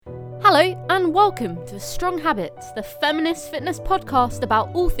Hello and welcome to Strong Habits, the feminist fitness podcast about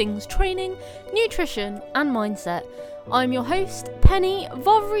all things training, nutrition and mindset. I'm your host, Penny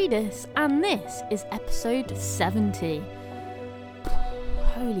Vavridis, and this is episode 70.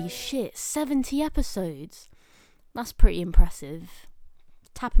 Holy shit, 70 episodes. That's pretty impressive.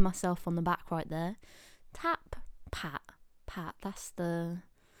 Tapping myself on the back right there. Tap, pat. That's the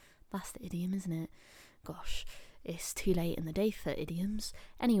idiom, isn't it? Gosh. It's too late in the day for idioms.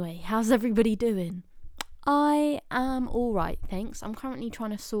 Anyway, how's everybody doing? I am alright, thanks. I'm currently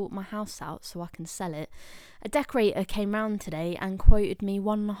trying to sort my house out so I can sell it. A decorator came round today and quoted me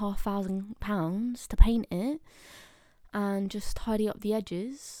 £1,500 to paint it and just tidy up the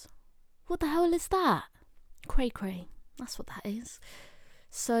edges. What the hell is that? Cray. That's what that is.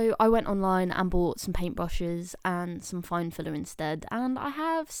 So I went online and bought some paintbrushes and some fine filler instead, and I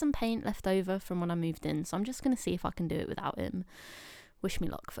have some paint left over from when I moved in, so I'm just going to see if I can do it without him. Wish me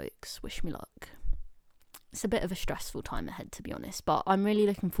luck, folks. Wish me luck. It's a bit of a stressful time ahead, to be honest, but I'm really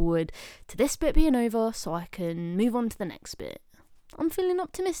looking forward to this bit being over so I can move on to the next bit. I'm feeling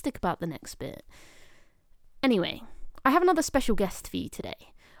optimistic about the next bit. Anyway, I have another special guest for you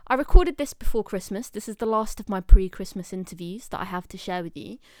today. I recorded this before Christmas. This is the last of my pre-Christmas interviews that I have to share with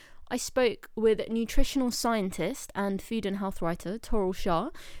you. I spoke with nutritional scientist and food and health writer Toral Shah,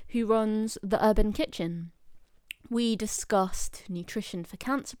 who runs The Urban Kitchen. We discussed nutrition for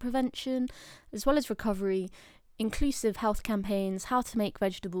cancer prevention, as well as recovery, inclusive health campaigns, how to make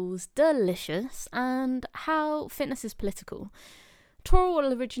vegetables delicious, and how fitness is political.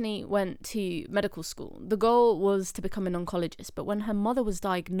 Toral originally went to medical school. The goal was to become an oncologist, but when her mother was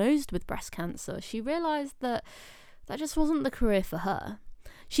diagnosed with breast cancer, she realised that just wasn't the career for her.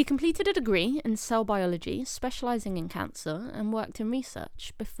 She completed a degree in cell biology, specialising in cancer, and worked in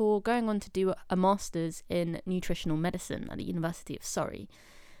research before going on to do a master's in nutritional medicine at the University of Surrey.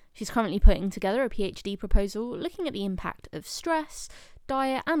 She's currently putting together a PhD proposal looking at the impact of stress,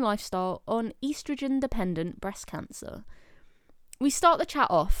 diet and lifestyle on estrogen-dependent breast cancer. We start the chat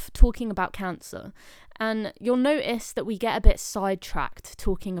off talking about cancer, and you'll notice that we get a bit sidetracked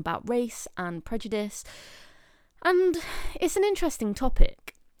talking about race and prejudice, and it's an interesting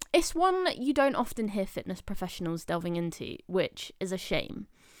topic. It's one that you don't often hear fitness professionals delving into, which is a shame.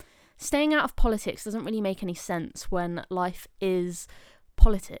 Staying out of politics doesn't really make any sense when life is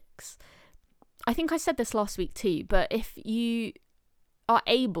politics. I think I said this last week too, but if you are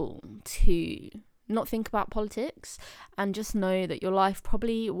able to not think about politics and just know that your life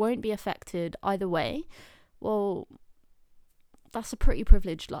probably won't be affected either way, well, that's a pretty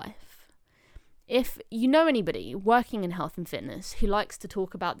privileged life. If you know anybody working in health and fitness who likes to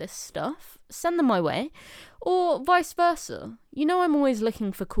talk about this stuff, send them my way, or vice versa. You know I'm always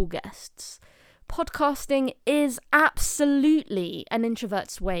looking for cool guests. Podcasting is absolutely an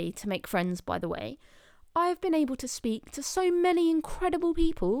introvert's way to make friends, by the way. I've been able to speak to so many incredible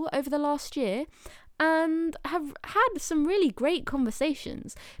people over the last year and have had some really great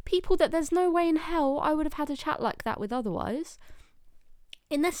conversations. People that there's no way in hell I would have had a chat like that with otherwise.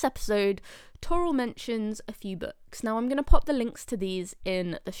 In this episode, Toral mentions a few books. Now I'm going to pop the links to these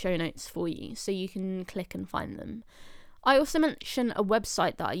in the show notes for you so you can click and find them. I also mention a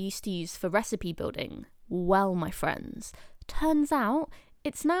website that I used to use for recipe building. Well, my friends, turns out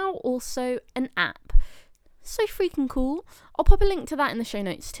it's now also an app. So freaking cool. I'll pop a link to that in the show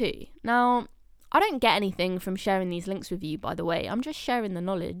notes too. Now, I don't get anything from sharing these links with you, by the way. I'm just sharing the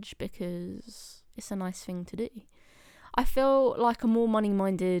knowledge because it's a nice thing to do. I feel like a more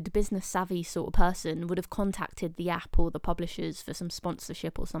money-minded, business-savvy sort of person would have contacted the app or the publishers for some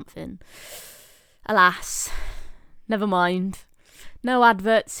sponsorship or something. Alas, never mind. No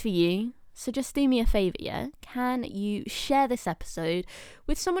adverts for you. So just do me a favour, yeah? Can you share this episode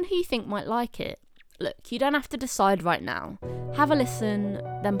with someone who you think might like it? Look, you don't have to decide right now. Have a listen,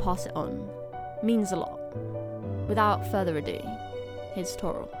 then pass it on. Means a lot. Without further ado, here's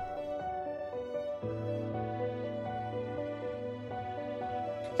Toral.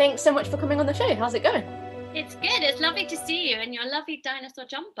 Thanks so much for coming on the show. How's it going? It's good. It's lovely to see you in your lovely dinosaur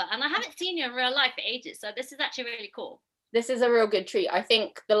jumper. And I haven't seen you in real life for ages, so this is actually really cool. This is a real good treat. I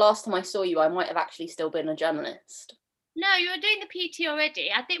think the last time I saw you, I might have actually still been a journalist. No, you were doing the PT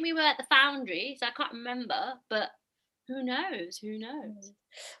already. I think we were at the Foundry, so I can't remember, but who knows?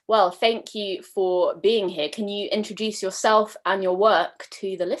 Well, thank you for being here. Can you introduce yourself and your work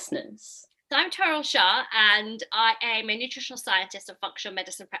to the listeners? So I'm Toral Shah, and I am a nutritional scientist and functional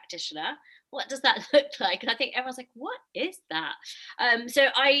medicine practitioner. What does that look like? And I think everyone's like, what is that? So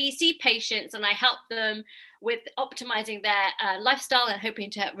I see patients and I help them with optimizing their lifestyle and hoping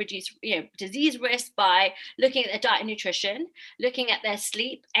to reduce disease risk by looking at their diet and nutrition, looking at their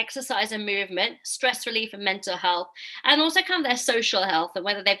sleep, exercise and movement, stress relief and mental health, and also kind of their social health and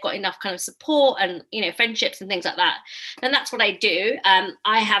whether they've got enough kind of support and friendships and things like that. And that's what I do.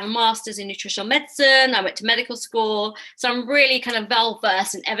 I have a master's in nutritional medicine. I went to medical school, so I'm really kind of well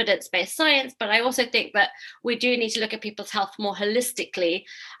versed in evidence-based science. But I also think that we do need to look at people's health more holistically,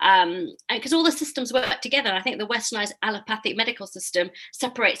 because all the systems work together. And I think the westernized allopathic medical system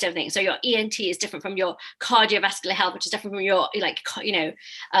separates everything. So your ENT is different from your cardiovascular health, which is different from your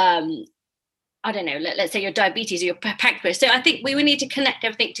I don't know, let's say your diabetes or your pancreas. So I think we need to connect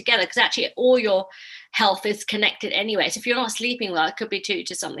everything together, because actually all your health is connected anyway. So if you're not sleeping well, it could be due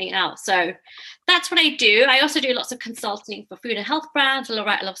to something else. So that's what I do. I also do lots of consulting for food and health brands. I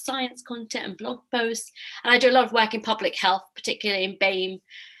write a lot of science content and blog posts. And I do a lot of work in public health, particularly in BAME,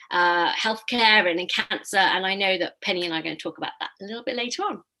 healthcare and in cancer. And I know that Penny and I are going to talk about that a little bit later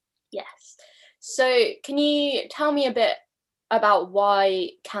on. Yes. So can you tell me a bit about why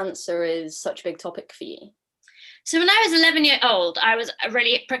cancer is such a big topic for you? So when I was 11 years old, I was a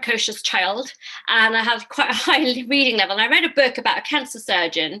really precocious child, and I had quite a high reading level. And I read a book about a cancer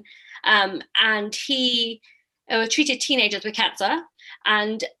surgeon, and he treated teenagers with cancer,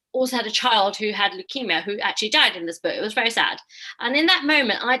 and also had a child who had leukemia who actually died in this book. It was very sad. And in that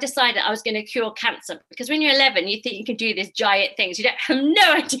moment, I decided I was going to cure cancer, because when you're 11, you think you can do these giant things. You don't have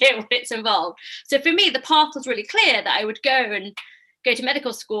no idea what it's involved. So for me, the path was really clear that I would go to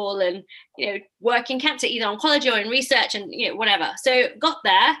medical school and work in cancer, either oncology or in research and whatever. So got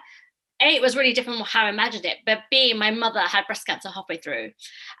there. A, it was really different from how I imagined it, but B, my mother had breast cancer halfway through,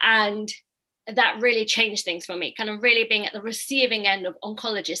 and that really changed things for me, kind of really being at the receiving end of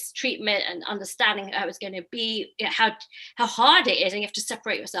oncologist treatment and understanding how it was going to be, how hard it is, and you have to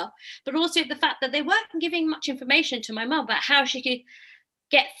separate yourself. But also the fact that they weren't giving much information to my mum about how she could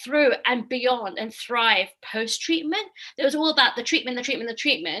get through and beyond and thrive post-treatment. It was all about the treatment,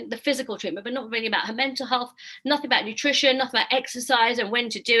 the physical treatment, but not really about her mental health, nothing about nutrition, nothing about exercise and when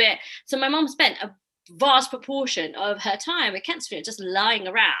to do it. So my mum spent a vast proportion of her time with cancer just lying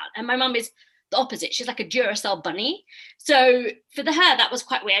around. And my mum is the opposite. She's like a Duracell bunny. So for her, that was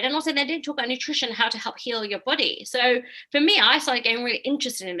quite weird. And also they didn't talk about nutrition, how to help heal your body. So for me, I started getting really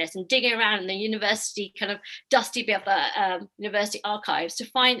interested in this and digging around in the university, kind of dusty bit of the university archives to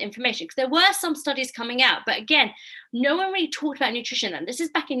find information. Because there were some studies coming out, but again, no one really talked about nutrition then. This is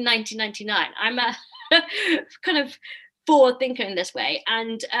back in 1999. I'm a kind of forward thinker in this way,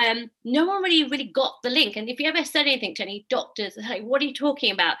 and no one really got the link. And if you ever said anything to any doctors, they're like, what are you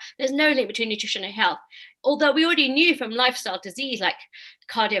talking about? There's no link between nutrition and health. Although we already knew from lifestyle disease like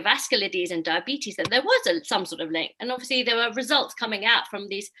cardiovascular disease and diabetes that there was some sort of link. And obviously there were results coming out from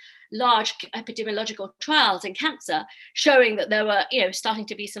these large epidemiological trials in cancer showing that there were starting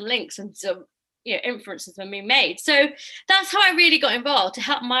to be some links and some inferences were being made. So that's how I really got involved, to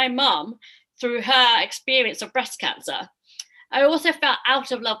help my mum through her experience of breast cancer. I also felt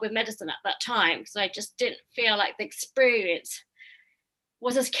out of love with medicine at that time, because I just didn't feel like the experience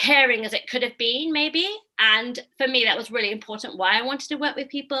was as caring as it could have been, maybe. And for me, that was really important, why I wanted to work with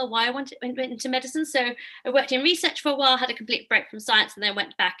people, why I went into medicine. So I worked in research for a while, had a complete break from science, and then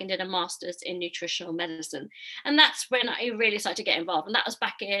went back and did a master's in nutritional medicine. And that's when I really started to get involved. And that was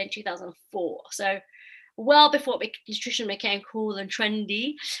back in 2004. So well before nutrition became cool and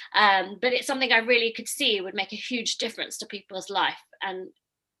trendy, but it's something I really could see would make a huge difference to people's life, and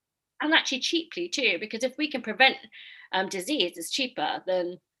actually cheaply too, because if we can prevent disease, it's cheaper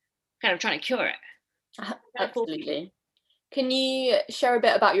than kind of trying to cure it. Absolutely. Can you share a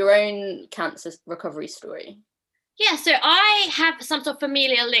bit about your own cancer recovery story? Yeah, so I have some sort of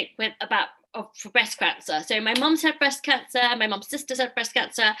familial link for breast cancer. So my mum's had breast cancer, my mum's sisters had breast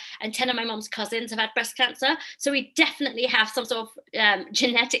cancer, and 10 of my mum's cousins have had breast cancer. So we definitely have some sort of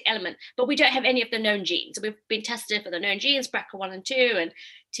genetic element, but we don't have any of the known genes. So we've been tested for the known genes, BRCA1 and 2, and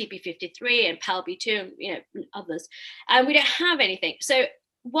TP53 and PALB2, and others. And we don't have anything. So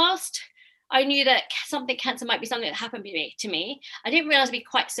whilst I knew that cancer might be something that happened to me, I didn't realize it'd be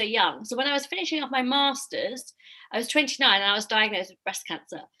quite so young. So when I was finishing off my master's, I was 29 and I was diagnosed with breast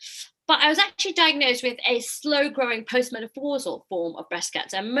cancer. But I was actually diagnosed with a slow-growing postmenopausal form of breast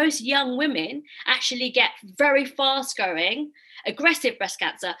cancer. And most young women actually get very fast-growing, aggressive breast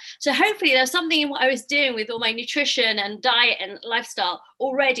cancer. So hopefully there was something in what I was doing with all my nutrition and diet and lifestyle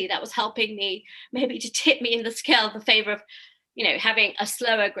already that was helping me, maybe to tip me in the scale of the favor of having a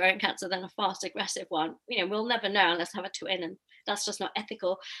slower growing cancer than a fast aggressive one. We'll never know unless I have a twin, and that's just not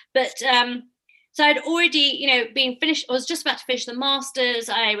ethical. But so I'd already, been finished, I was just about to finish the master's.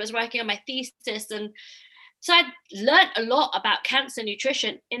 I was working on my thesis, and So I learned a lot about cancer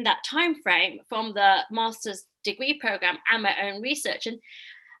nutrition in that time frame from the master's degree program and my own research. And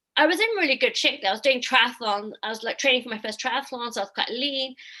I was in really good shape. I was doing triathlon. I was like training for my first triathlon, so I was quite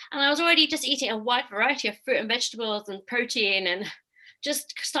lean. And I was already just eating a wide variety of fruit and vegetables and protein, and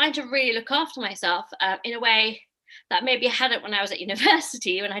just starting to really look after myself in a way that maybe I hadn't when I was at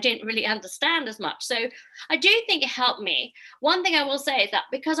university, when I didn't really understand as much. So I do think it helped me. One thing I will say is that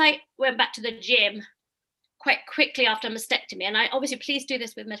because I went back to the gym quite quickly after a mastectomy, and I obviously, please do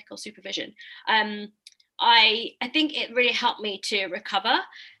this with medical supervision. I think it really helped me to recover,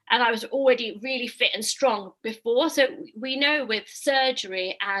 and I was already really fit and strong before. So we know with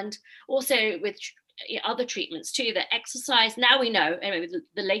surgery and also with other treatments too, that exercise, now we know, anyway, with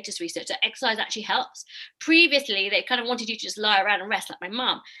the latest research, that exercise actually helps. Previously, they kind of wanted you to just lie around and rest like my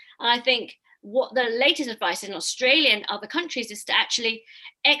mum. And I think what the latest advice in Australia and other countries is to actually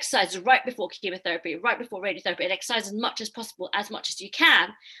exercise right before chemotherapy, right before radiotherapy, and exercise as much as possible, as much as you can.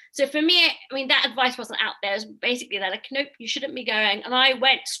 So for me, I mean, that advice wasn't out there. It was basically that, like, nope, you shouldn't be going. And I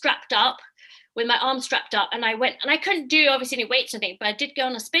went strapped up with my arms strapped up, and I went, and I couldn't do obviously any weights or anything, but I did go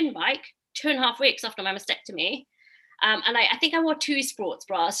on a spin bike 2.5 weeks after my mastectomy. And I think I wore 2 sports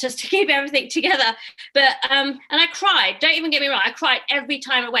bras just to keep everything together. But and I cried. Don't even get me wrong. I cried every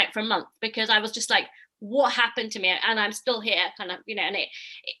time I went for a month, because I was just like, what happened to me? And I'm still here, kind of, and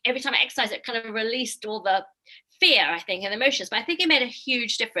every time I exercised, it kind of released all the fear, I think, and emotions. But I think it made a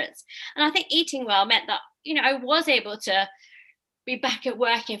huge difference. And I think eating well meant that, I was able to be back at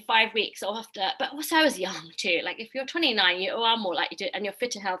work in 5 weeks or after. But also I was young too. Like, if you're 29, you are more likely to, and you're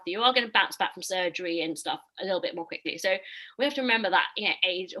fit and healthy, you are going to bounce back from surgery and stuff a little bit more quickly. So we have to remember that,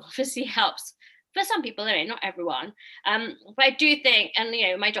 age obviously helps for some people, anyway, not everyone. But I do think, and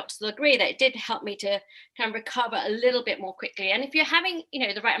my doctors will agree, that it did help me to kind of recover a little bit more quickly. And if you're having,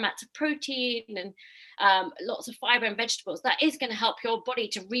 the right amounts of protein and lots of fiber and vegetables, that is going to help your body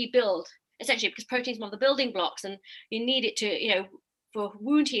to rebuild, essentially, because protein is one of the building blocks, and you need it to, for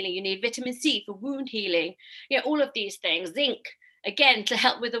wound healing, you need vitamin C for wound healing, all of these things, zinc, again, to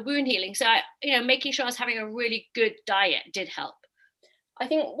help with the wound healing. So, making sure I was having a really good diet did help. I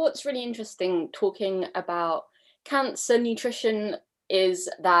think what's really interesting talking about cancer nutrition is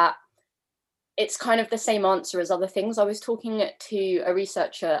that it's kind of the same answer as other things. I was talking to a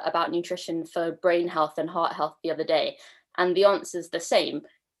researcher about nutrition for brain health and heart health the other day, and the answer is the same.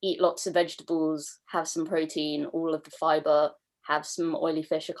 Eat lots of vegetables, have some protein, all of the fiber, have some oily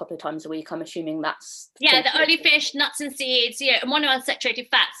fish a couple of times a week. I'm assuming that's... Yeah, the oily fish, nuts and seeds, monounsaturated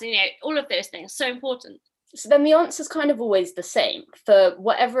fats, all of those things, so important. So then the answer is kind of always the same for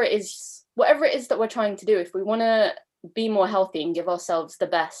whatever it is that we're trying to do. If we want to be more healthy and give ourselves the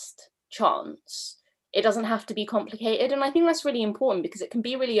best chance, it doesn't have to be complicated. And I think that's really important, because it can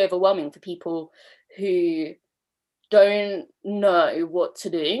be really overwhelming for people who don't know what to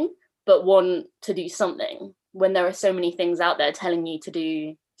do but want to do something, when there are so many things out there telling you to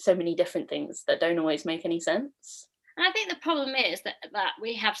do so many different things that don't always make any sense. And I think the problem is that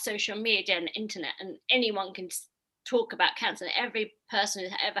we have social media and internet, and anyone can talk about cancer. Every person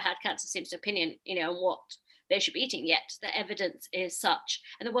who's ever had cancer seems to opinion, on what they should be eating. Yet the evidence is such,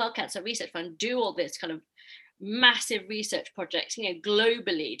 and the World Cancer Research Fund do all this kind of massive research projects,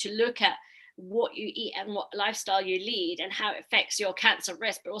 globally, to look at what you eat and what lifestyle you lead and how it affects your cancer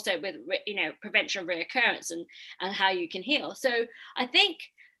risk, but also with, prevention of reoccurrence and how you can heal. So I think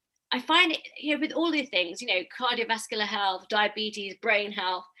I find it, with all these things, cardiovascular health, diabetes, brain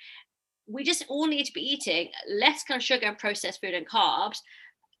health, we just all need to be eating less kind of sugar and processed food and carbs,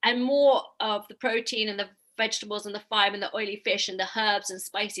 and more of the protein and the vegetables and the fiber and the oily fish and the herbs and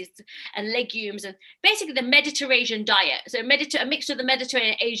spices and legumes, and basically the Mediterranean diet. So a mixture of the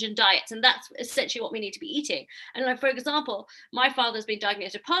Mediterranean and Asian diets, and that's essentially what we need to be eating. And like, for example, my father's been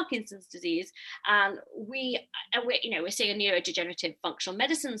diagnosed with Parkinson's disease, and we're seeing a neurodegenerative functional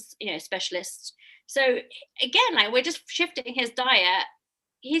medicines specialist. So again, like, we're just shifting his diet.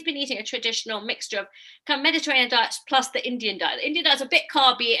 He's been eating a traditional mixture of kind of Mediterranean diets plus the Indian diet. The Indian diet's a bit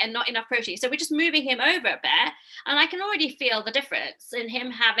carby and not enough protein. So we're just moving him over a bit. And I can already feel the difference in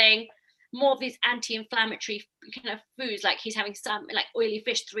him having more of these anti-inflammatory kind of foods. Like, he's having some like oily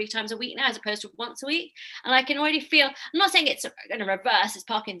fish 3 times a week now, as opposed to once a week. And I can already feel, I'm not saying it's going to reverse his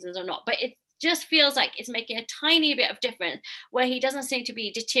Parkinson's or not, but it just feels like it's making a tiny bit of difference, where he doesn't seem to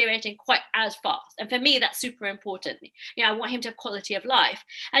be deteriorating quite as fast. And for me, that's super important. I want him to have quality of life.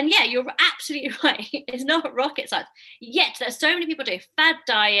 And yeah, you're absolutely right. It's not rocket science. Yet there's so many people doing fad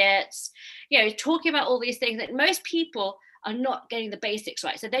diets, talking about all these things that most people are not getting the basics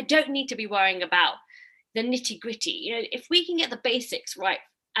right. So they don't need to be worrying about the nitty gritty. If we can get the basics right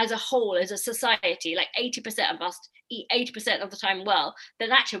as a whole, as a society, like 80% of us eat 80% of the time well,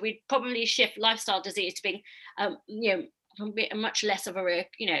 then actually we'd probably shift lifestyle disease to being, much less of a,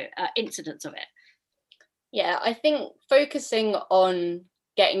 incidence of it. Yeah, I think focusing on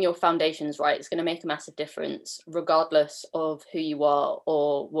getting your foundations right is going to make a massive difference, regardless of who you are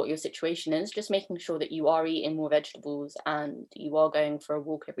or what your situation is. Just making sure that you are eating more vegetables and you are going for a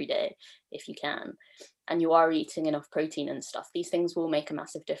walk every day if you can, and you are eating enough protein and stuff. These things will make a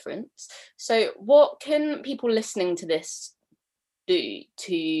massive difference. So what can people listening to this do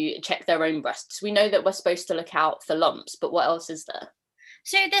to check their own breasts? We know that we're supposed to look out for lumps, but what else is there?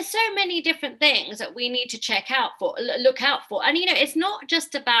 So there's so many different things that we need to look out for. And, it's not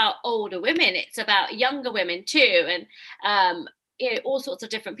just about older women, it's about younger women too. And, all sorts of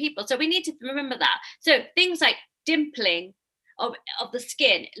different people. So we need to remember that. So things like dimpling of the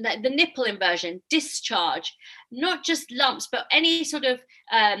skin, like the nipple inversion, discharge, not just lumps, but any sort of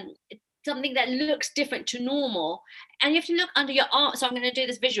something that looks different to normal. And you have to look under your arm. So I'm going to do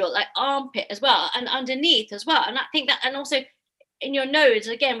this visual, like armpit as well, and underneath as well. And I think that, and also in your nose,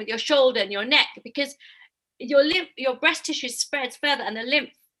 again, with your shoulder and your neck, because your breast tissue spreads further, and the lymph,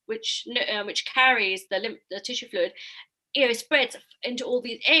 which carries the tissue fluid, spreads into all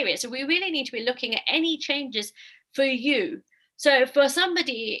these areas. So we really need to be looking at any changes for you. So for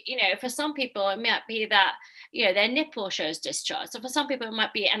somebody, for some people, it might be that, their nipple shows discharge. So for some people, it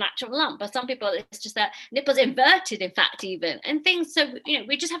might be an actual lump. But some people, it's just that nipple's inverted, in fact, even, and things. So,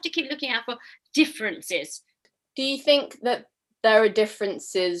 we just have to keep looking out for differences. Do you think that there are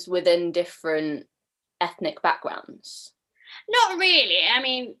differences within different ethnic backgrounds? Not really. I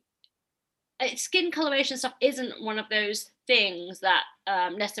mean, skin coloration stuff isn't one of those things that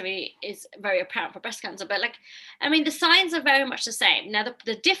necessarily is very apparent for breast cancer. But the signs are very much the same. Now,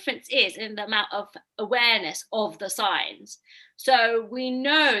 the difference is in the amount of awareness of the signs. So we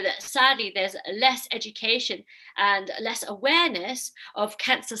know that sadly there's less education and less awareness of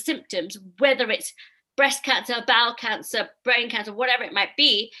cancer symptoms, whether it's breast cancer, bowel cancer, brain cancer, whatever it might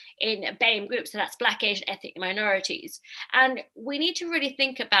be, in BAME groups, so that's Black, Asian, ethnic minorities. And we need to really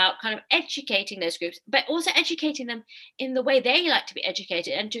think about kind of educating those groups, but also educating them in the way they like to be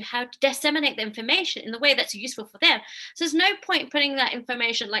educated, and to how to disseminate the information in the way that's useful for them. So there's no point putting that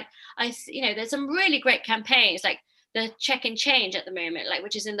information, there's some really great campaigns, like the check and change at the moment,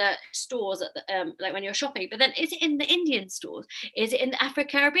 which is in the stores at the, when you're shopping. But then, is it in the Indian stores? Is it in the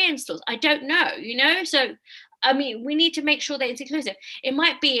Afro-Caribbean stores? I don't know, So, we need to make sure that it's inclusive. It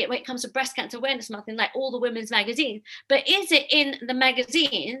might be when it comes to Breast Cancer Awareness Month in all the women's magazines, but is it in the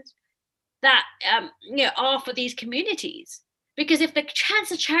magazines that are for these communities? Because if the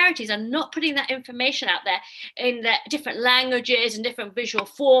cancer charities are not putting that information out there in the different languages and different visual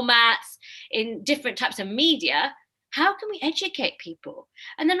formats, in different types of media, how can we educate people?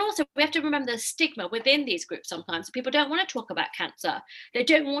 And then also we have to remember the stigma within these groups. Sometimes people don't want to talk about cancer. They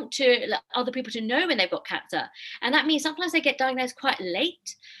don't want to let other people to know when they've got cancer. And that means sometimes they get diagnosed quite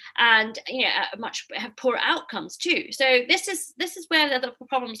late, and have poor outcomes too. So this is where the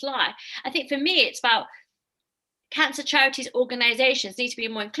problems lie. I think for me, it's about cancer charities, organizations need to be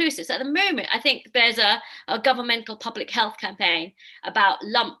more inclusive. So at the moment, I think there's a governmental public health campaign about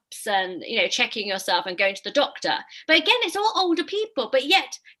lumps and, checking yourself and going to the doctor. But again, it's all older people, but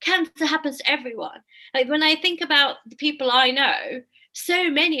yet cancer happens to everyone. When I think about the people I know, so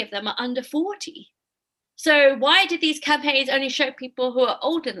many of them are under 40. So why did these campaigns only show people who are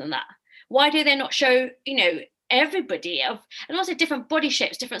older than that? Why do they not show, everybody and also different body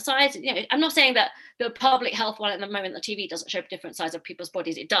shapes, different sizes? I'm not saying that the public health one at the moment, the TV doesn't show different size of people's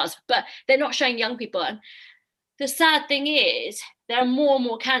bodies. It does, but they're not showing young people. And the sad thing is there are more and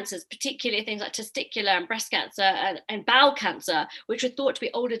more cancers, particularly things like testicular and breast cancer and bowel cancer, which are thought to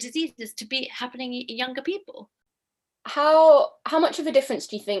be older diseases, to be happening in younger people. How much of a difference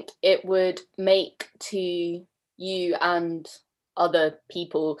do you think it would make to you and other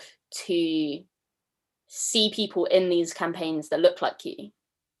people to see people in these campaigns that look like you?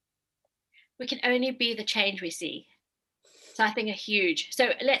 We can only be the change we see. So I think are huge.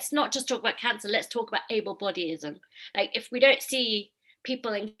 So let's not just talk about cancer, let's talk about able-bodyism. If we don't see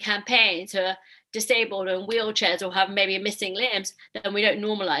people in campaigns who are disabled or in wheelchairs or have maybe missing limbs, then we don't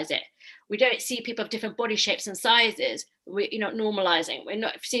normalize it. We don't see people of different body shapes and sizes. We're not normalizing. We're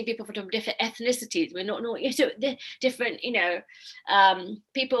not seeing people from different ethnicities. We're not so different,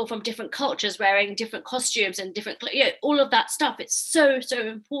 people from different cultures wearing different costumes and different, all of that stuff. It's so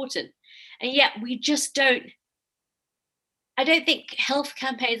important. And yet we just don't. I don't think health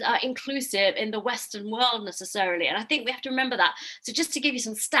campaigns are inclusive in the Western world necessarily. And I think we have to remember that. So just to give you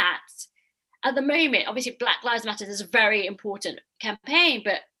some stats, at the moment, obviously Black Lives Matter is a very important campaign,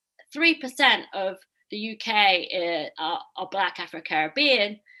 but 3% of the UK are Black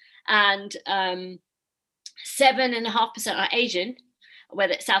Afro-Caribbean, and 7.5% are Asian,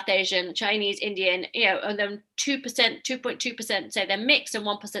 whether it's South Asian, Chinese, Indian, and then 2.2% say they're mixed, and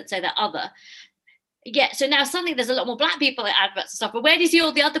 1% say they're other. Yeah, so now suddenly there's a lot more Black people in adverts and stuff, but where do you see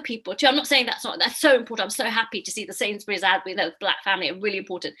all the other people too? I'm not saying that's so important. I'm so happy to see the Sainsbury's ad with the Black family, are really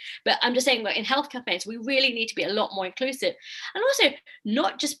important. But I'm just saying, in health campaigns, we really need to be a lot more inclusive, and also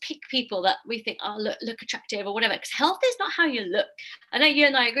not just pick people that we think, oh, look attractive or whatever, because health is not how you look. I know you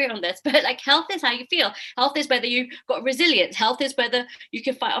and I agree on this, but like, health is how you feel. Health is whether you've got resilience. Health is whether you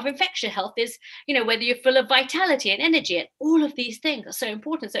can fight off infection. Health is, whether you're full of vitality and energy, and all of these things are so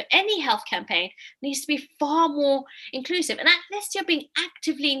important. So any health campaign needs to be far more inclusive, and unless you're being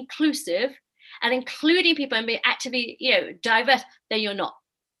actively inclusive and including people and being actively diverse, then you're not.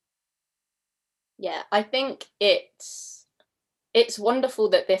 Yeah, I think it's wonderful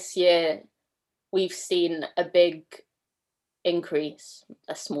that this year we've seen a big increase,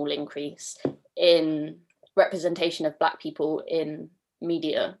 a small increase in representation of Black people in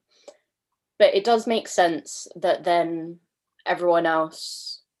media, but it does make sense that then everyone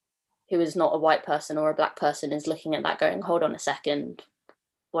else who is not a white person or a Black person is looking at that going, hold on a second,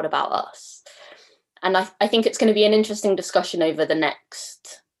 what about us? And I think it's going to be an interesting discussion over the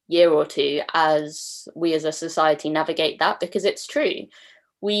next year or two as we as a society navigate that, because it's true.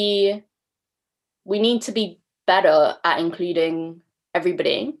 We need to be better at including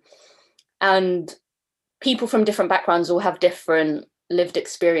everybody, and people from different backgrounds will have different lived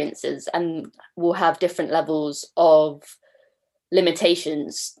experiences and will have different levels of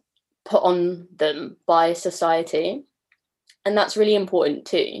limitations put on them by society, and that's really important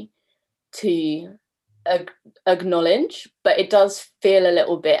too to acknowledge. But it does feel a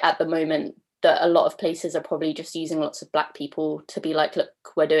little bit at the moment that a lot of places are probably just using lots of Black people to be like, look,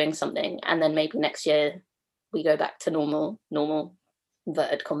 we're doing something, and then maybe next year we go back to normal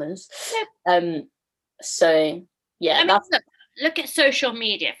inverted commas. So yeah, I mean, look at social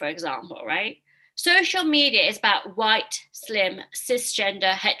media, for example, right? Social media is about white, slim,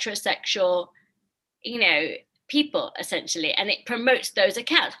 cisgender, heterosexual, people, essentially, and it promotes those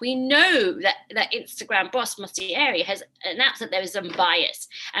accounts. We know that Instagram boss, Mossy Area, has announced that there is some bias,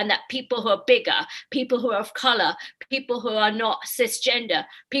 and that people who are bigger, people who are of color, people who are not cisgender,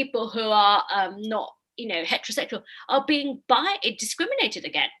 people who are not, heterosexual, are being discriminated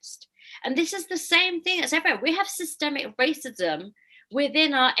against. And this is the same thing as everywhere. We have systemic racism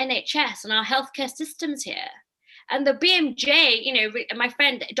within our NHS and our healthcare systems here. And the BMJ, my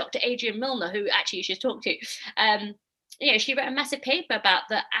friend, Dr. Adrian Milner, who actually you should talk to, she wrote a massive paper about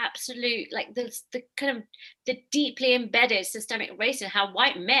the absolute, the kind of the deeply embedded systemic racism, how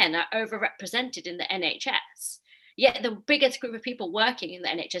white men are overrepresented in the NHS. Yet the biggest group of people working in the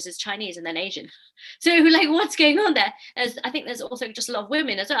NHS is Chinese and then Asian. So what's going on there? I think there's also just a lot of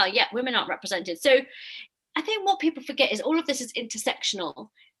women as well. Yeah, women aren't represented. So I think what people forget is all of this is intersectional.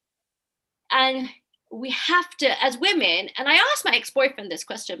 And we have to, as women, and I asked my ex-boyfriend this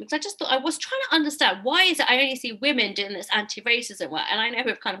question because I just thought, I was trying to understand, why is it I only see women doing this anti-racism work? And I know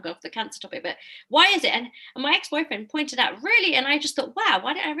we've kind of gone off the cancer topic, but why is it? And my ex-boyfriend pointed out really, and I just thought, wow,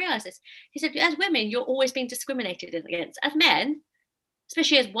 why didn't I realize this? He said, as women, you're always being discriminated against. As men,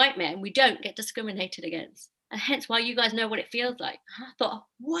 especially as white men, we don't get discriminated against. And hence why you guys know what it feels like. And I thought,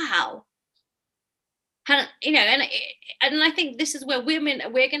 wow. And, and I think this is where women,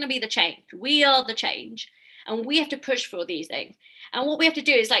 we're going to be the change. We are the change, and we have to push for these things. And what we have to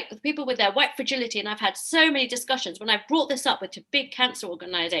do is, with people with their white fragility, and I've had so many discussions when I've brought this up with big cancer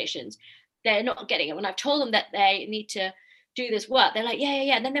organizations, they're not getting it. When I've told them that they need to do this work, they're like,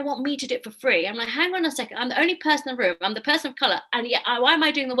 yeah. And then they want me to do it for free. I'm like, hang on a second. I'm the only person in the room. I'm the person of color. And yet, why am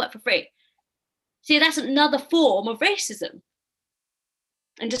I doing the work for free? See, that's another form of racism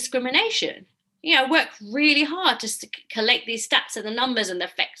and discrimination. I work really hard to collect these stats and the numbers and the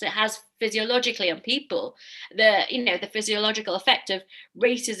effects it has physiologically on people, the physiological effect of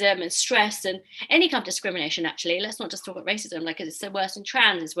racism and stress and any kind of discrimination. Actually, let's not just talk about racism, it's worse in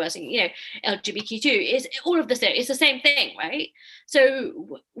trans, it's worse in LGBTQ, it's all of this. It's the same thing, right?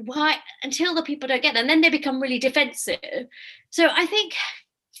 So why, until the people don't get that, and then they become really defensive. So I think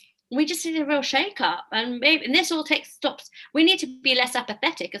we just need a real shake up, and this all stops. We need to be less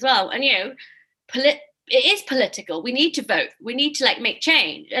apathetic as well, and it is political. We need to vote. We need to make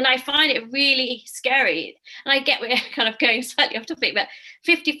change. And I find it really scary. And I get we're kind of going slightly off topic, but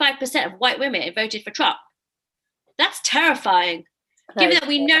 55% of white women voted for Trump. That's terrifying. Given that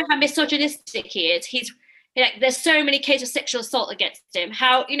we know how misogynistic he is, Like, there's so many cases of sexual assault against him,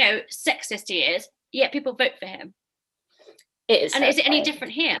 how, sexist he is, yet people vote for him. It is. And is it any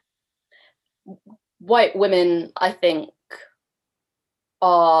different here? White women, I think,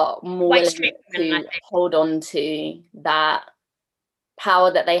 are more willing to hold on to that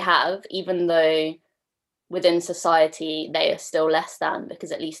power that they have, even though within society they are still less than,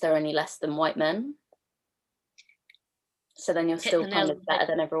 because at least they're only less than white men. So then you're still kind of better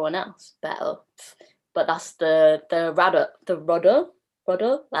than everyone else. Better. But that's the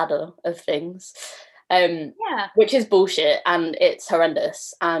ladder of things. Which is bullshit, and it's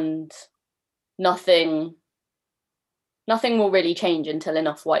horrendous, and nothing will really change until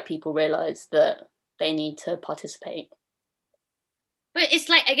enough white people realize that they need to participate. But it's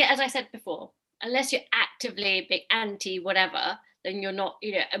like, again, as I said before, unless you're actively being anti whatever, then you're not,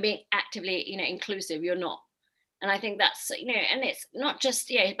 being actively, inclusive, you're not. And I think that's, and it's not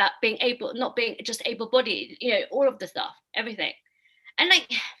just, about being able, not being just able-bodied, all of the stuff, everything. And like,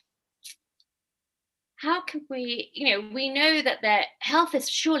 how can we, we know that their health is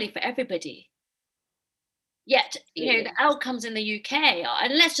surely for everybody. Yet, the outcomes in the UK are,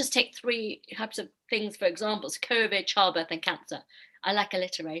 and let's just take 3 types of things for examples: COVID, childbirth, and cancer. I like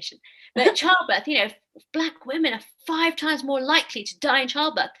alliteration. But childbirth, Black women are 5 times more likely to die in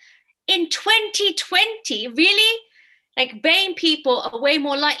childbirth. In 2020, really? Like, BAME people are way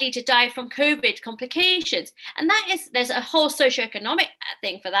more likely to die from COVID complications. And there's a whole socioeconomic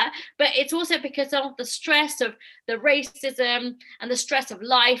thing for that, but it's also because of the stress of the racism and the stress of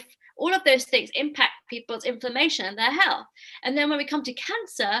life. All of those things impact people's inflammation and their health. And then when we come to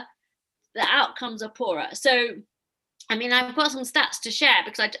cancer, the outcomes are poorer. So, I mean, I've got some stats to share,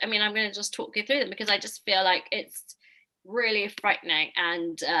 because I'm going to just talk you through them, because I just feel like it's really frightening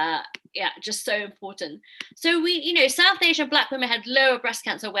and just so important. So we, South Asian Black women had lower breast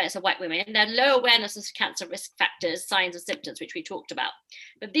cancer awareness than white women, and they had low awareness of cancer risk factors, signs and symptoms, which we talked about.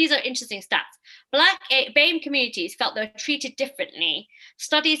 But these are interesting stats. Black BAME communities felt they were treated differently.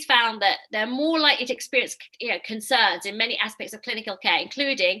 Studies found that they're more likely to experience concerns in many aspects of clinical care,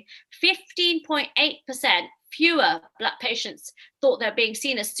 including 15.8% fewer Black patients thought they're being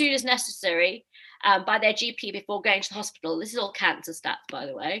seen as soon as necessary by their GP before going to the hospital. This is all cancer stats, by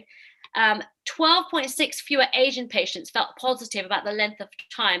the way. 12.6 fewer Asian patients felt positive about the length of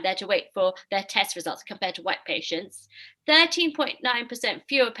time they had to wait for their test results compared to white patients. 13.9%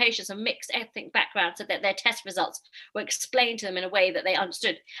 fewer patients of mixed ethnic backgrounds said that their test results were explained to them in a way that they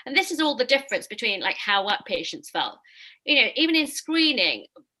understood. And this is all the difference between like how white patients felt. Even in screening,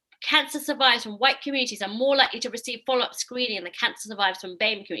 cancer survivors from white communities are more likely to receive follow-up screening than cancer survivors from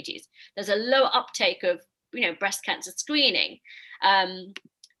BAME communities. There's a lower uptake of, breast cancer screening.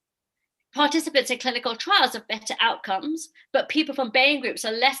 Participants in clinical trials have better outcomes, but people from BAME groups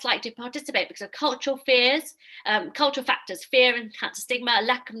are less likely to participate because of cultural fears, cultural factors, fear and cancer stigma,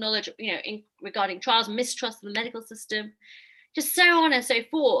 lack of knowledge, regarding trials, mistrust of the medical system, just so on and so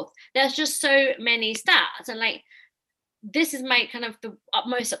forth. There's just so many stats, and this is my kind of the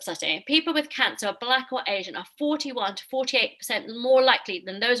most upsetting. People with cancer, Black or Asian, are 41 to 48% more likely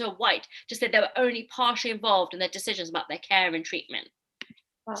than those who are white to say they were only partially involved in their decisions about their care and treatment.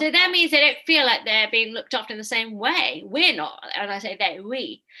 Wow. So that means they don't feel like they're being looked after in the same way. We're not, and I say they,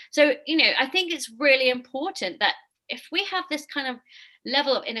 we. So, I think it's really important that if we have this kind of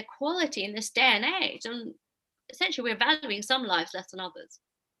level of inequality in this day and age, and essentially we're valuing some lives less than others.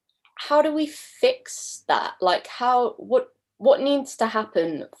 How do we fix that? What needs to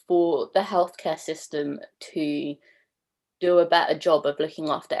happen for the healthcare system to do a better job of looking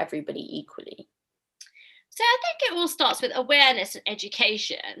after everybody equally? So I think it all starts with awareness and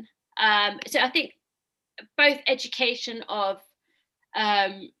education. So I think both education of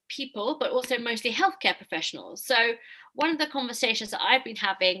people, but also mostly healthcare professionals. So one of the conversations that I've been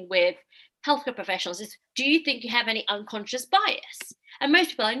having with healthcare professionals is, do you think you have any unconscious bias? And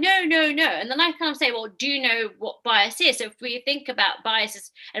most people are, no. And then I kind of say, well, do you know what bias is? So if we think about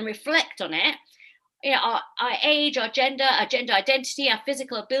biases and reflect on it, our age, our gender identity, our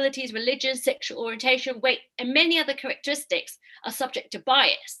physical abilities, religion, sexual orientation, weight, and many other characteristics are subject to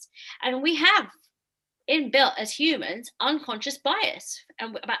bias. And we have inbuilt as humans unconscious bias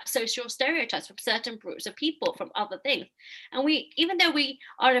and about social stereotypes from certain groups of people, from other things. And even though we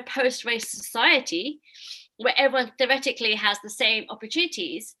are in a post-race society where everyone theoretically has the same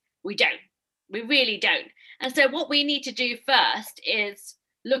opportunities, we really don't. And so what we need to do first is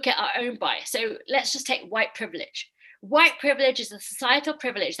look at our own bias. So let's just take white privilege. White privilege is a societal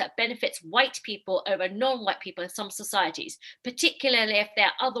privilege that benefits white people over non-white people in some societies, particularly if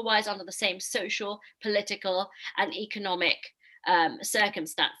they're otherwise under the same social, political, and economic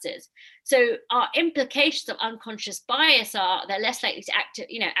circumstances. So our implications of unconscious bias are they're less likely to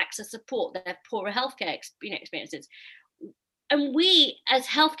access support, they have poorer healthcare experiences. And we as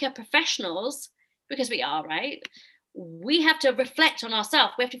healthcare professionals, because we are, right, we have to reflect on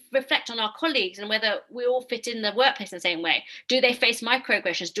ourselves. We have to reflect on our colleagues and whether we all fit in the workplace in the same way. Do they face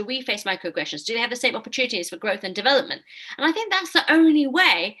microaggressions? Do we face microaggressions? Do they have the same opportunities for growth and development? And I think that's the only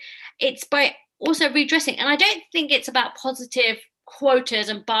way. It's by also redressing. And I don't think it's about positive quotas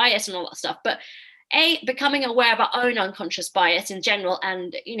and bias and all that stuff, but becoming aware of our own unconscious bias in general,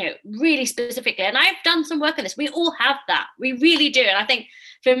 and really specifically. And I've done some work on this. We all have that. We really do. And I think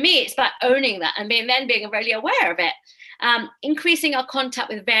for me, it's about owning that and being really aware of it. Increasing our contact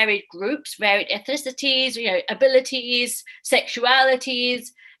with varied groups, varied ethnicities, abilities,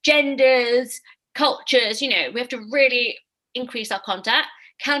 sexualities, genders, cultures. We have to really increase our contact,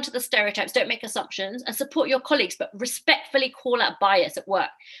 counter the stereotypes, don't make assumptions, and support your colleagues, but respectfully call out bias at work.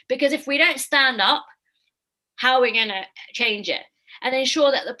 Because if we don't stand up, how are we going to change it? And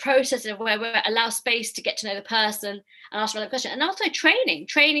ensure that the process of where we allow space to get to know the person and ask another question. And also training.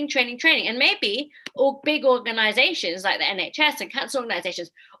 And maybe all big organizations like the NHS and cancer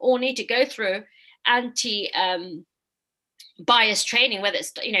organizations all need to go through anti-bias training, whether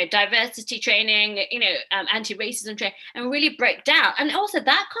it's diversity training, anti-racism training, and really break down. And also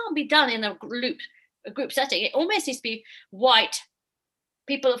that can't be done in a group setting. It almost needs to be white,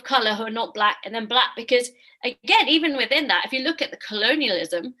 people of color who are not black, and then black, because again, even within that, if you look at the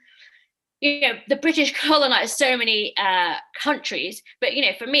colonialism, the British colonized so many countries. But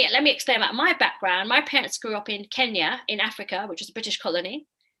for me, let me explain about my background. My parents grew up in Kenya, in Africa, which was a British colony,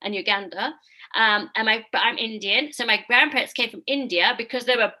 and Uganda. But I'm Indian, so my grandparents came from India because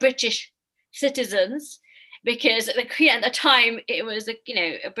they were British citizens. Because at the time it was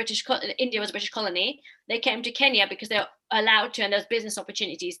India was a British colony. They came to Kenya because they were allowed to, and there's business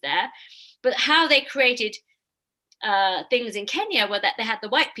opportunities there. But how they created things in Kenya were that they had the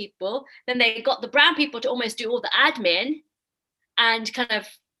white people, then they got the brown people to almost do all the admin and kind of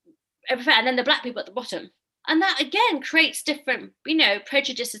everything, and then the black people at the bottom. And that again creates different,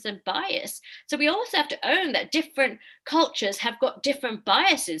 prejudices and bias. So we also have to own that different cultures have got different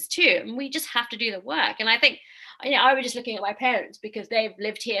biases too, and we just have to do the work. And I think, I was just looking at my parents because they've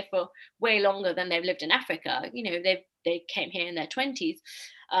lived here for way longer than they've lived in Africa. They came here in their 20s.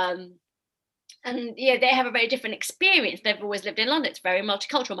 And they have a very different experience. They've always lived in London. It's very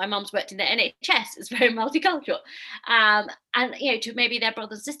multicultural. My mum's worked in the NHS. It's very multicultural. And to maybe their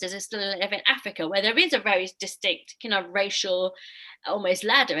brothers and sisters who still live in Africa, where there is a very distinct kind of racial almost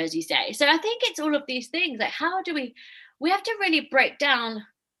ladder, as you say. So I think it's all of these things. Like, how do we have to really break down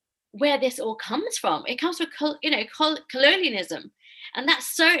where this all comes from. It comes from colonialism, and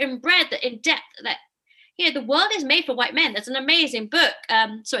that's so inbred that in depth that the world is made for white men. There's an amazing book.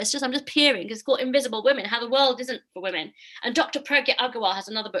 I'm just peering. It's called Invisible Women: How the World Isn't for Women. And Dr. Pragya Agarwal has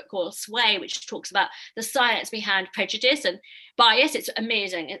another book called Sway, which talks about the science behind prejudice and bias. It's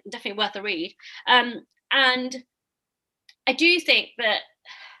amazing. It's definitely worth a read. And I do think that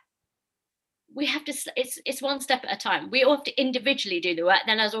we have to, it's one step at a time. We all have to individually do the work,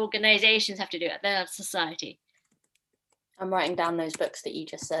 then as organizations have to do it, then as society. I'm writing down those books that you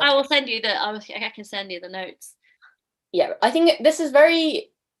just said. I will send you I can send you the notes. Yeah, I think this is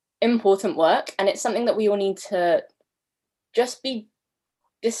very important work, and it's something that we all need to just be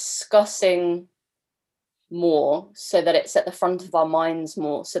discussing more, so that it's at the front of our minds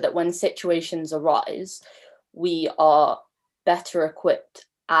more, so that when situations arise, we are better equipped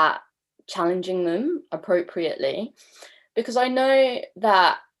at challenging them appropriately. Because I know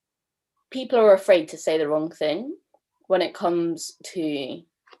that people are afraid to say the wrong thing when it comes to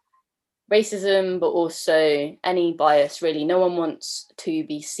racism, but also any bias, really. No one wants to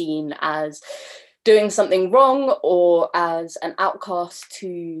be seen as doing something wrong or as an outcast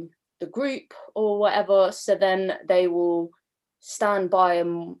to the group or whatever. So then they will stand by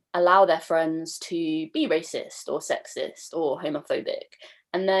and allow their friends to be racist or sexist or homophobic.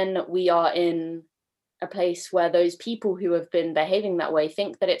 And then we are in a place where those people who have been behaving that way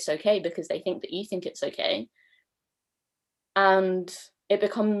think that it's okay because they think that you think it's okay. And it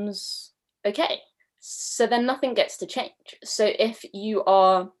becomes okay. So then nothing gets to change. So if you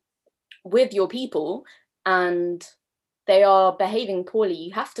are with your people and they are behaving poorly,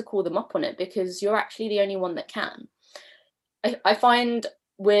 you have to call them up on it, because you're actually the only one that can. I find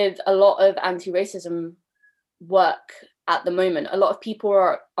with a lot of anti-racism work at the moment, a lot of people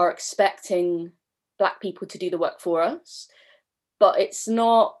are expecting Black people to do the work for us, but it's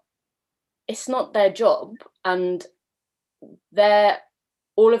not their job, and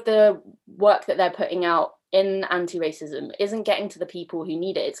all of the work that they're putting out in anti-racism isn't getting to the people who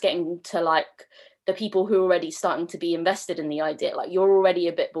need it. It's getting to like the people who are already starting to be invested in the idea. Like, you're already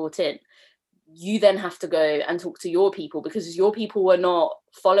a bit bought in. You then have to go and talk to your people, because your people were not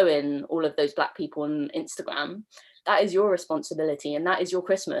following all of those Black people on Instagram. That is your responsibility, and that is your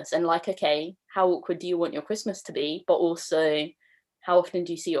Christmas. And like, okay, how awkward do you want your Christmas to be? But also, how often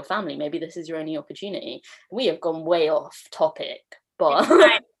do you see your family? Maybe this is your only opportunity. We have gone way off topic, but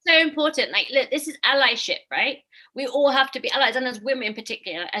right. So important. Like, look, this is allyship, right? We all have to be allies, and as women in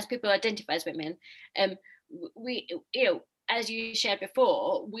particular, as people who identify as women, we, you know, as you shared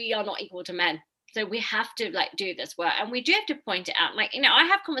before, we are not equal to men. So we have to like do this work, and we do have to point it out. Like, you know, I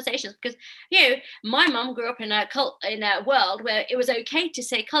have conversations because, you know, my mum grew up in a world where it was okay to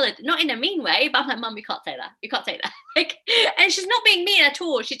say coloured, not in a mean way, but I'm like, Mum, you can't say that. You can't say that. Like, and she's not being mean at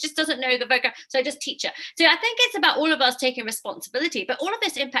all. She just doesn't know the vocab. So I just teach her. So I think it's about all of us taking responsibility. But all of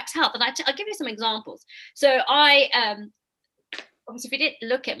this impacts health, and I'll give you some examples. So I obviously, if you didn't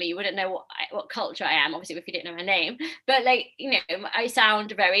look at me, you wouldn't know what culture I am. Obviously, if you didn't know my name, but like, you know, I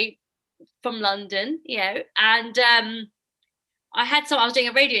sound very from London, you know, and I was doing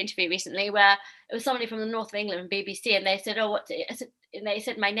a radio interview recently where it was somebody from the north of England, BBC, and they said, "Oh, what's it?" And they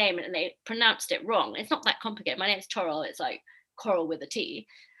said my name, and they pronounced it wrong. It's not that complicated. My name's Torrell. It's like coral with a T.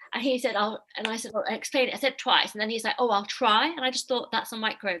 And he said, "Oh," and I said, "Well, explain it." I said twice, and then he's like, "Oh, I'll try." And I just thought, that's a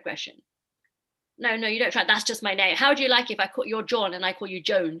microaggression. No, you don't try. That's just my name. How do you like it if I call you're John and I call you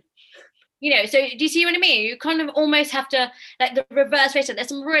Joan? You know, so do you see what I mean? You kind of almost have to, like, the reverse racism. There's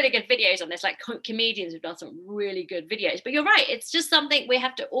some really good videos on this, like comedians have done some really good videos. But you're right, it's just something we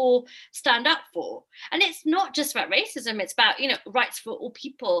have to all stand up for. And it's not just about racism, it's about, you know, rights for all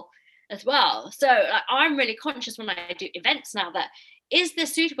people as well. So like, I'm really conscious when I do events now that, is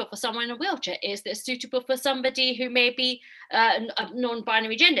this suitable for someone in a wheelchair? Is this suitable for somebody who may be a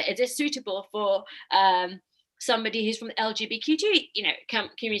non-binary gender? Is this suitable for somebody who's from the LGBTQ, you know,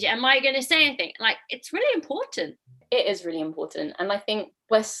 community? Am I going to say anything? Like, it's really important. It is really important, and I think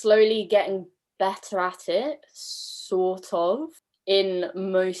we're slowly getting better at it, sort of, in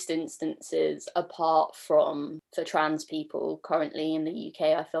most instances, apart from for trans people. Currently in the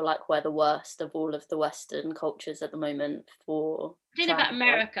UK, I feel like we're the worst of all of the Western cultures at the moment for. I don't know about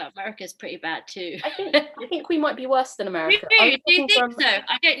America. America's pretty bad too. I think we might be worse than America. Do you think so?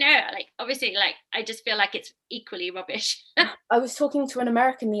 I don't know. Like, obviously, like, I just feel like it's equally rubbish. I was talking to an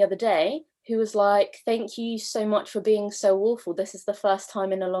American the other day who was like, "Thank you so much for being so awful. This is the first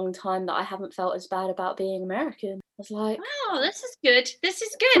time in a long time that I haven't felt as bad about being American." I was like, "Wow, this is good. This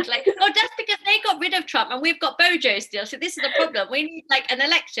is good." Like, oh, that's because they got rid of Trump and we've got Bojo still. So this is the problem. We need like an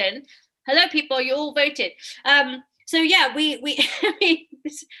election. Hello, people, you all voted. So yeah, we I mean,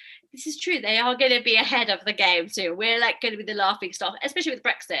 this is true. They are going to be ahead of the game soon. We're like going to be the laughing stock, especially with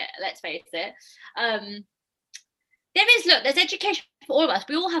Brexit. Let's face it. There's education for all of us.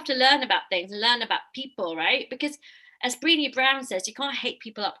 We all have to learn about things and learn about people, right? Because as Brené Brown says, you can't hate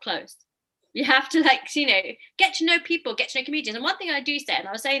people up close. You have to, like, you know, get to know people, get to know comedians. And one thing I do say, and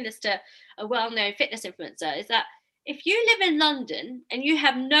I was saying this to a well-known fitness influencer, is that if you live in London and you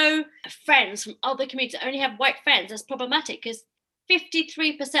have no friends from other communities, only have white friends, that's problematic, because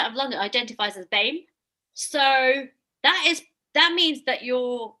 53% of London identifies as BAME. So that means that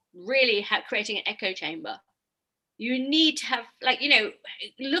you're really creating an echo chamber. You need to have, like, you know,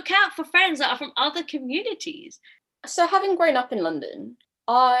 look out for friends that are from other communities. So having grown up in London,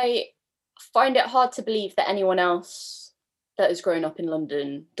 I find it hard to believe that anyone else that has grown up in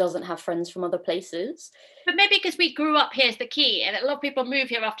London doesn't have friends from other places. But maybe because we grew up here is the key, and a lot of people move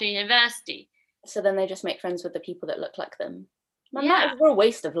here after university. So then they just make friends with the people that look like them. Man, yeah. That is a real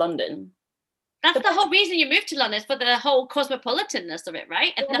waste of London. That's the whole reason you moved to London, is for the whole cosmopolitanness of it,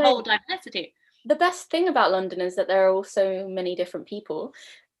 right? And the whole diversity. The best thing about London is that there are also many different people.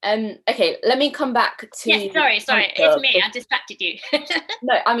 Okay, let me come back to... Yes, sorry, it's me, I distracted you.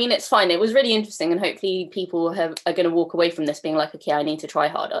 No, I mean, it's fine. It was really interesting, and hopefully people are going to walk away from this being like, okay, I need to try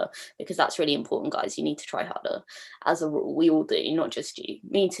harder, because that's really important, guys. You need to try harder. As a rule, we all do, not just you.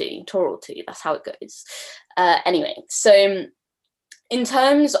 Me too, Torrell too, that's how it goes. Anyway, so in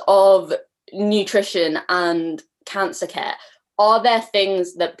terms of nutrition and cancer care, are there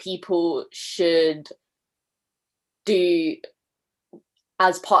things that people should do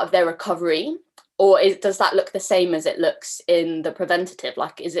as part of their recovery, or does that look the same as it looks in the preventative?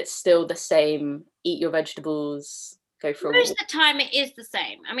 Like, is it still the same, eat your vegetables, go for a walk? Most of the time it is the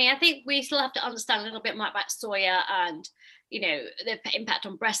same. I mean, I think we still have to understand a little bit more about soya and the impact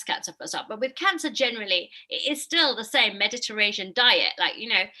on breast cancer for stuff. But with cancer generally, it is still the same Mediterranean diet, like,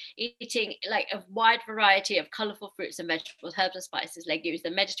 eating like a wide variety of colorful fruits and vegetables, herbs and spices, legumes,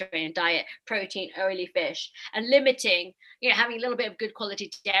 the Mediterranean diet, protein, oily fish, and limiting, having a little bit of good quality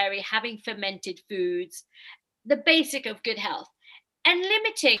dairy, having fermented foods, the basic of good health, and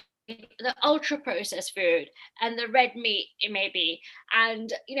limiting the ultra processed food and the red meat, it may be,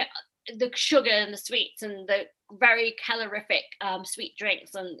 and the sugar and the sweets and the very calorific sweet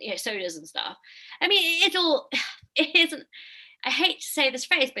drinks and sodas and stuff. I mean, it isn't, I hate to say this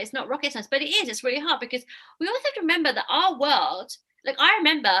phrase, but it's not rocket science, but it's really hard, because we also have to remember that our world, like, I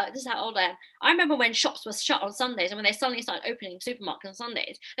remember, this is how old I am, I remember when shops were shut on Sundays and when they suddenly started opening supermarkets on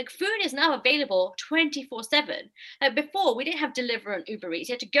Sundays. Like, food is now available 24/7. Like, before, we didn't have Deliveroo and Uber Eats.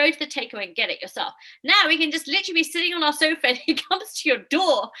 You had to go to the takeaway and get it yourself. Now we can just literally be sitting on our sofa and it comes to your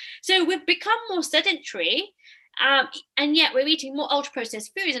door. So we've become more sedentary, and yet we're eating more ultra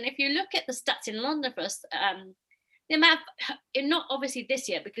processed foods. And if you look at the stats in London for us, the amount of, not obviously this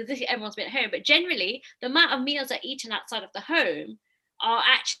year because this year everyone's been at home, but generally the amount of meals that are eaten outside of the home are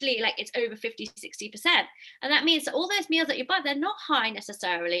actually, like, it's over 50-60%. And that means that all those meals that you buy, they're not high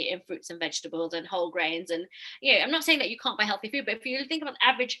necessarily in fruits and vegetables and whole grains. And I'm not saying that you can't buy healthy food, but if you think of an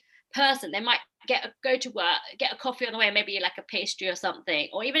average person, they might go to work, get a coffee on the way, maybe like a pastry or something,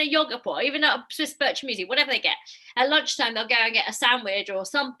 or even a yogurt pot, or even a Swiss birch muesli, whatever they get. At lunchtime they'll go and get a sandwich or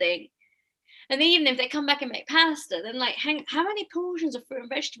something. And then even if they come back and make pasta, then, like, how many portions of fruit and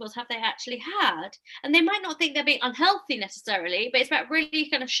vegetables have they actually had? And they might not think they're being unhealthy necessarily, but it's about really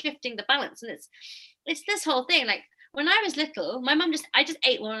kind of shifting the balance. And it's this whole thing. Like, when I was little, my mum I just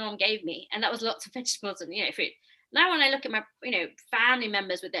ate what my mum gave me, and that was lots of vegetables and fruit. Now when I look at my family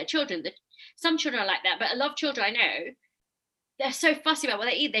members with their children, some children are like that, but a lot of children I know, they're so fussy about what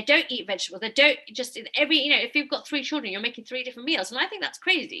they eat. They don't eat vegetables. They don't just if you've got 3 children, you're making 3 different meals, and I think that's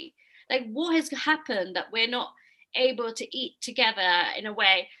crazy. Like, what has happened that we're not able to eat together in a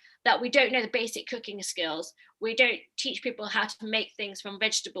way that we don't know the basic cooking skills? We don't teach people how to make things from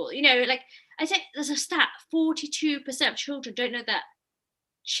vegetables. Like I said, there's a stat, 42% of children don't know that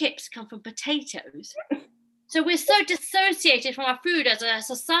chips come from potatoes. So we're so dissociated from our food as a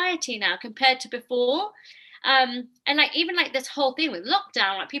society now compared to before. And like, even like this whole thing with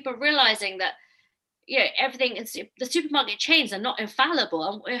lockdown, like, people realizing that everything in the supermarket chains are not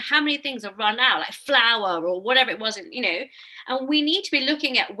infallible, and how many things have run out, like flour or whatever it was, and we need to be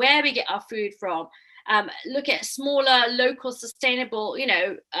looking at where we get our food from, look at smaller local sustainable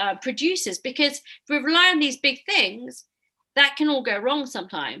producers, because if we rely on these big things, that can all go wrong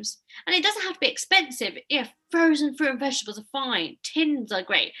sometimes. And it doesn't have to be expensive. Frozen fruit and vegetables are fine, tins are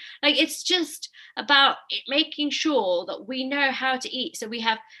great. Like, it's just about making sure that we know how to eat. So we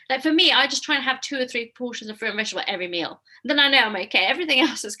have, like, for me, I just try and have 2 or 3 portions of fruit and vegetable every meal. Then I know I'm okay. Everything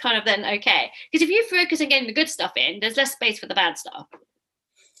else is kind of then okay, because if you focus on getting the good stuff in, there's less space for the bad stuff.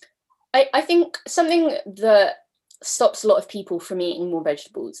 I think something that stops a lot of people from eating more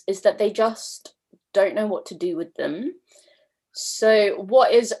vegetables is that they just don't know what to do with them. So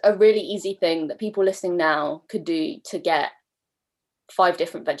what is a really easy thing that people listening now could do to get 5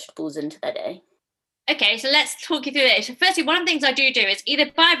 different vegetables into their day? Okay, so let's talk you through it. So firstly, one of the things I do is either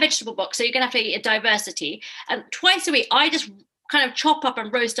buy a vegetable box, so you're going to have to eat a diversity, and twice a week I just kind of chop up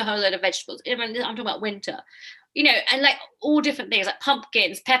and roast a whole load of vegetables. I'm talking about winter, and like all different things like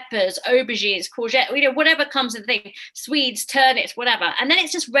pumpkins, peppers, aubergines, courgette, whatever comes in the thing, Swedes, turnips, whatever. And then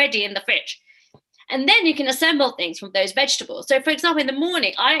it's just ready in the fridge. And then you can assemble things from those vegetables. So, for example, in the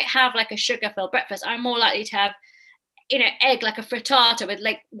morning, I have like a sugar-filled breakfast. I'm more likely to have, egg, like a frittata with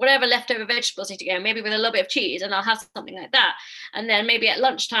like whatever leftover vegetables need to go, maybe with a little bit of cheese, and I'll have something like that. And then maybe at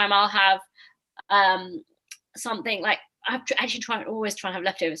lunchtime, I'll have something like, I have to actually always try and have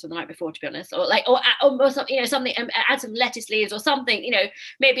leftovers from the night before, to be honest, or something, something, add some lettuce leaves or something,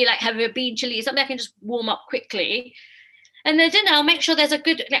 maybe like have a bean chili, something I can just warm up quickly. And then dinner, I'll make sure there's a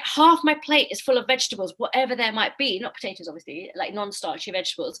good, like, half my plate is full of vegetables, whatever there might be, not potatoes, obviously, like non-starchy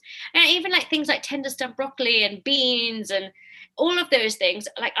vegetables. And even like things like tender stem broccoli and beans and all of those things,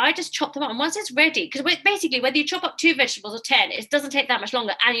 like, I just chop them up. And once it's ready, because basically whether you chop up 2 vegetables or 10, it doesn't take that much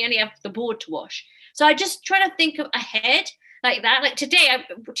longer, and you only have the board to wash. So I just try to think of ahead like that. Like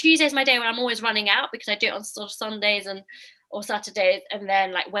Tuesday is my day when I'm always running out, because I do it on sort of Sundays or Saturdays, and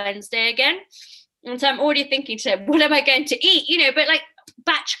then like Wednesday again. And so I'm already thinking, what am I going to eat? But like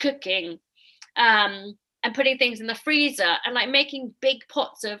batch cooking, and putting things in the freezer, and like making big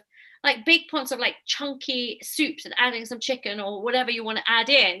pots of like big pots of like chunky soups and adding some chicken or whatever you want to add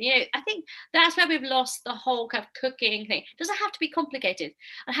in. I think that's where we've lost the whole kind of cooking thing. It doesn't have to be complicated.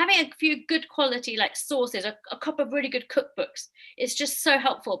 And having a few good quality like sauces, a couple of really good cookbooks is just so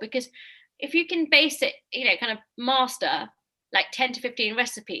helpful, because if you can base it, kind of master like 10 to 15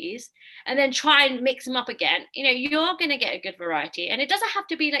 recipes and then try and mix them up again, you're going to get a good variety. And it doesn't have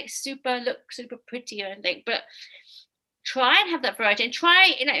to be like super pretty or anything, but try and have that variety, and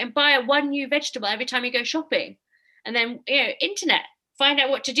try, and buy one new vegetable every time you go shopping. And then, internet, find out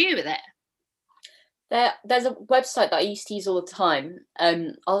what to do with it. There's a website that I used to use all the time.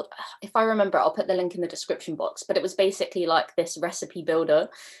 If I remember, I'll put the link in the description box, but it was basically like this recipe builder.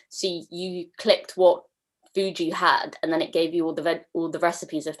 So you clicked what food you had, and then it gave you all the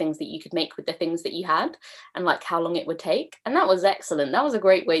recipes of things that you could make with the things that you had, and like how long it would take. And that was excellent. That was a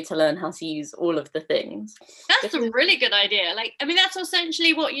great way to learn how to use all of the things. That's a really good idea. Like, I mean, that's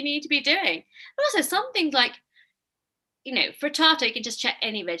essentially what you need to be doing. But also some things like, frittata, you can just check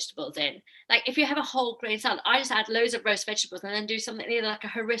any vegetables in. Like if you have a whole grain salad, I just add loads of roast vegetables and then do something either like a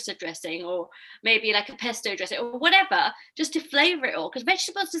harissa dressing or maybe like a pesto dressing or whatever, just to flavor it all. Because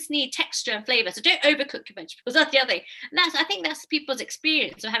vegetables just need texture and flavor. So don't overcook your vegetables. That's the other thing. And I think that's people's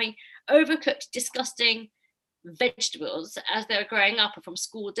experience of having overcooked, disgusting vegetables as they were growing up or from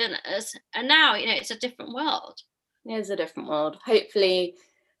school dinners. And now, it's a different world. It is a different world. Hopefully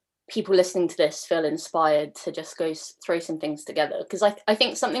people listening to this feel inspired to just go throw some things together, because I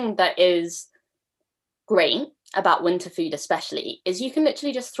think something that is great about winter food especially is you can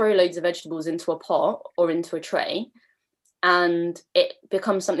literally just throw loads of vegetables into a pot or into a tray and it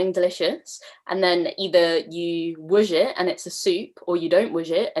becomes something delicious, and then either you whoosh it and it's a soup, or you don't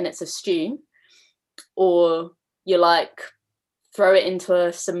whoosh it and it's a stew, or you like throw it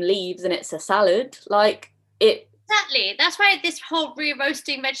into some leaves and it's a salad. Like it. Exactly. That's why this whole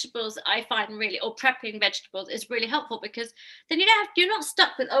re-roasting vegetables I find really, or prepping vegetables, is really helpful, because then you're not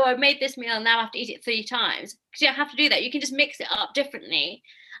stuck with, I made this meal and now I have to eat it 3 times, because you don't have to do that. You can just mix it up differently.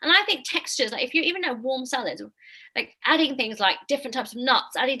 And I think textures, like if you even know warm salads, like adding things like different types of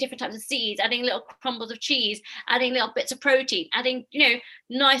nuts, adding different types of seeds, adding little crumbles of cheese, adding little bits of protein, adding,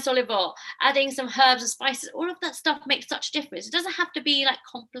 nice olive oil, adding some herbs and spices, all of that stuff makes such a difference. It doesn't have to be like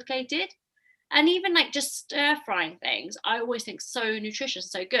complicated. And even like just stir frying things, I always think so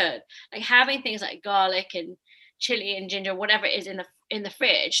nutritious, so good. Like having things like garlic and chili and ginger, whatever it is in the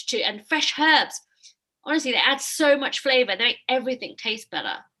fridge, and fresh herbs. Honestly, they add so much flavor. They make everything taste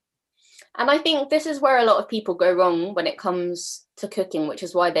better. And I think this is where a lot of people go wrong when it comes to cooking, which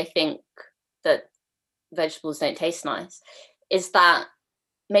is why they think that vegetables don't taste nice, is that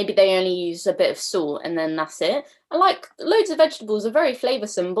maybe they only use a bit of salt and then that's it. And like loads of vegetables are very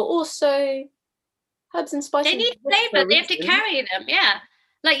flavoursome, but also herbs and spices. They need flavour. They have to carry them. Yeah.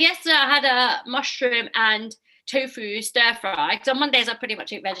 Like yesterday, I had a mushroom and tofu stir fry, because on Mondays I pretty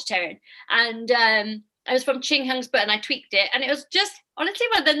much eat vegetarian. And I was from Ching Hung's But, and I tweaked it, and it was just honestly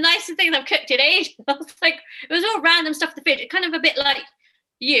one of the nicest things I've cooked in ages. I was like, it was all random stuff in the fridge. It kind of a bit like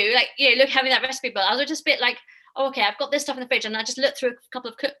look, having that recipe book. I was just a bit like, oh, okay, I've got this stuff in the fridge, and I just looked through a couple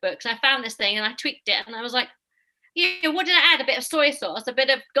of cookbooks and I found this thing and I tweaked it, and I was like, what did I add? A bit of soy sauce, a bit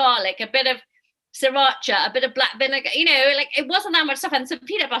of garlic, a bit of sriracha, a bit of black vinegar, like it wasn't that much stuff, and some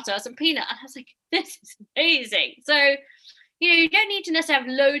peanut butter, some peanut, and I was like, this is amazing. So, you don't need to necessarily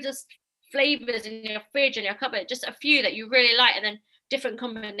have loads of flavors in your fridge and your cupboard, just a few that you really like, and then different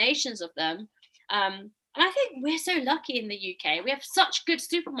combinations of them. And I think we're so lucky in the UK. We have such good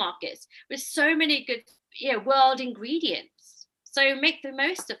supermarkets with so many good, world ingredients. So make the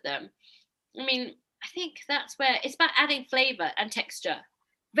most of them. I mean, I think that's where it's about adding flavor and texture.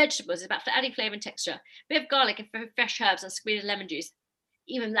 Vegetables is about adding flavor and texture. A bit of garlic and fresh herbs and squeeze of lemon juice.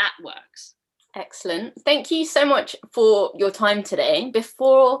 Even that works. Excellent. Thank you so much for your time today.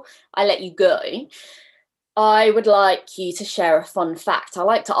 Before I let you go, I would like you to share a fun fact. I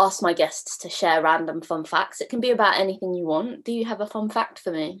like to ask my guests to share random fun facts. It can be about anything you want. Do you have a fun fact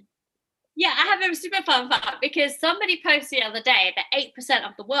for me? Yeah, I have a super fun fact, because somebody posted the other day that 8%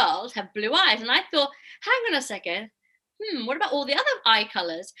 of the world have blue eyes. And I thought, hang on a second. What about all the other eye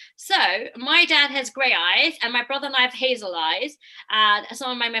colours? So my dad has grey eyes, and my brother and I have hazel eyes, and some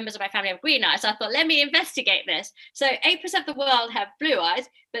of my members of my family have green eyes. So I thought, let me investigate this. So 8% of the world have blue eyes,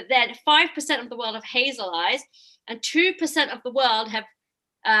 but then 5% of the world have hazel eyes, and 2% of the world have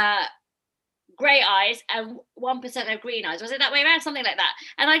grey eyes, and 1% have green eyes. Was it that way around? Something like that.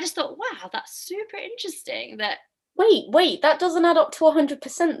 And I just thought, wow, that's super interesting. That Wait, that doesn't add up to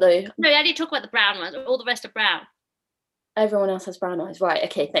 100% though. No, I didn't talk about the brown ones. All the rest are brown. Everyone else has brown eyes. Right,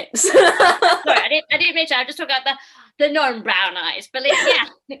 okay, thanks. Sorry, I didn't mention, I just talked about the non-brown eyes. But yeah.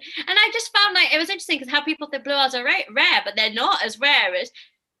 And I just found like it was interesting because how people think blue eyes are rare, but they're not as rare as,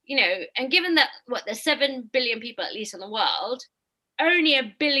 and given that there's 7 billion people at least in the world, only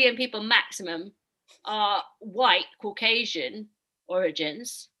 1 billion people maximum are white Caucasian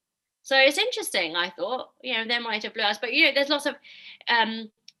origins. So it's interesting, I thought, they might have blue eyes, but there's lots of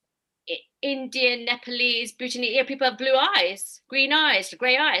Indian, Nepalese, Bhutanese, people have blue eyes, green eyes,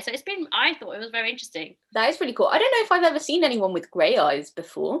 grey eyes. So I thought it was very interesting. That is really cool. I don't know if I've ever seen anyone with grey eyes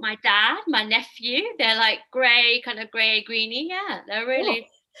before. My dad, my nephew, they're like grey, kind of grey, greeny. Yeah, they're really...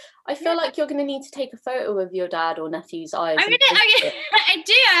 I feel like you're going to need to take a photo of your dad or nephew's eyes. I do. I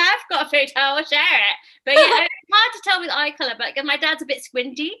have got a photo. I'll share it. But yeah, it's hard to tell with eye colour. But my dad's a bit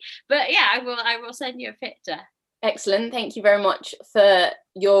squinty. But yeah, I will send you a picture. Excellent. Thank you very much for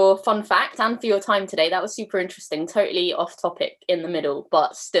your fun fact and for your time today. That was super interesting. Totally off topic in the middle,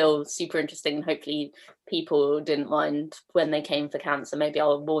 but still super interesting. Hopefully people didn't mind when they came for cancer. Maybe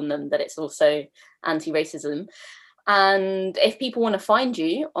I'll warn them that it's also anti-racism. And if people want to find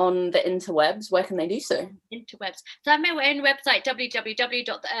you on the interwebs, where can they do so? Interwebs. So I have my own website,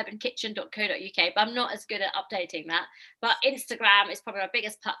 www.theurbankitchen.co.uk, but I'm not as good at updating that. But Instagram is probably my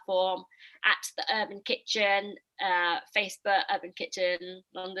biggest platform, at The Urban Kitchen, Facebook, Urban Kitchen,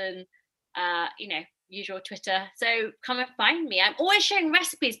 London, usual Twitter. So come and find me. I'm always sharing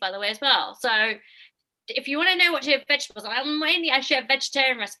recipes, by the way, as well. So if you want to know what to do with vegetables, I share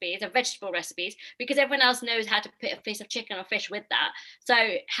vegetarian recipes or vegetable recipes because everyone else knows how to put a piece of chicken or fish with that. So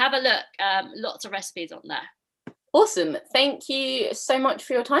have a look. Lots of recipes on there. Awesome. Thank you so much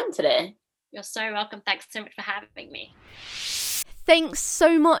for your time today. You're so welcome. Thanks so much for having me. Thanks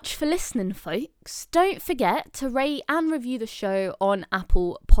so much for listening, folks. Don't forget to rate and review the show on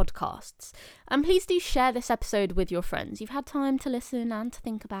Apple Podcasts. And please do share this episode with your friends. You've had time to listen and to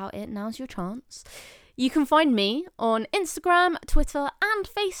think about it. Now's your chance. You can find me on Instagram, Twitter and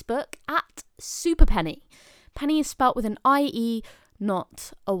Facebook at SuperPenny. Penny is spelt with an I-E,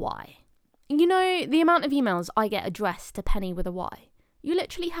 not a Y. The amount of emails I get addressed to Penny with a Y. You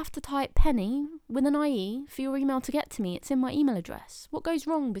literally have to type Penny with an IE for your email to get to me. It's in my email address. What goes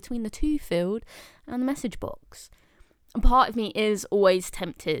wrong between the to field and the message box? And part of me is always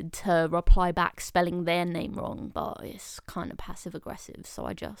tempted to reply back spelling their name wrong, but it's kind of passive aggressive, so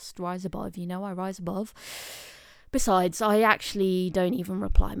I just rise above, I rise above. Besides, I actually don't even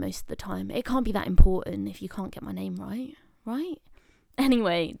reply most of the time. It can't be that important if you can't get my name right?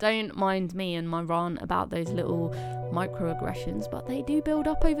 Anyway, don't mind me and my rant about those little microaggressions, but they do build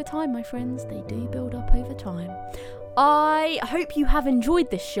up over time, my friends. They do build up over time. I hope you have enjoyed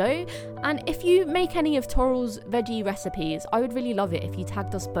this show, and if you make any of Toral's veggie recipes, I would really love it if you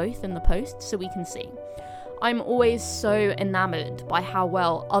tagged us both in the post so we can see. I'm always so enamoured by how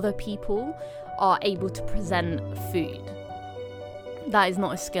well other people are able to present food. That is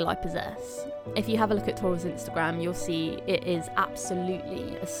not a skill I possess. If you have a look at Toral's Instagram, you'll see it is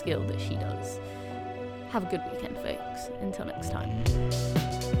absolutely a skill that she does. Have a good weekend, folks. Until next time.